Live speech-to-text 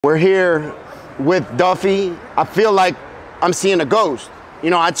We're here with Duffy. I feel like I'm seeing a ghost.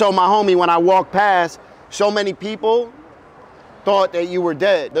 You know, I told my homie when I walked past, so many people thought that you were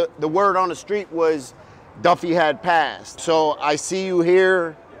dead. The word on the street was Duffy had passed. So I see you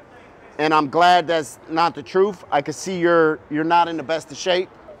here, and I'm glad that's not the truth. I can see you're not in the best of shape.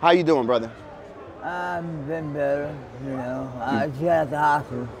 How you doing, brother? I've been better, you know. I just got out the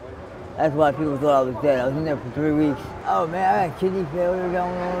hospital. That's why people thought I was dead. I was in there for 3 weeks. Oh man, I got kidney failure going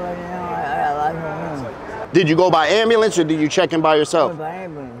on right now. I got a lot going on. Did you go by ambulance or did you check in by I yourself? went by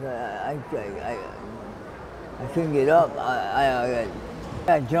ambulance. I couldn't get up. I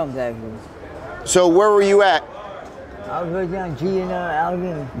got jumped actually. So where were you at? I was right down G in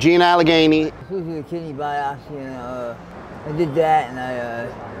Allegheny. G in Allegheny. Supposed to get a kidney biopsy, and I did that,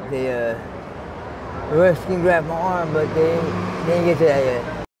 and they rescued grabbed my arm, but they didn't get to that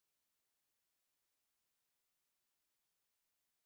yet.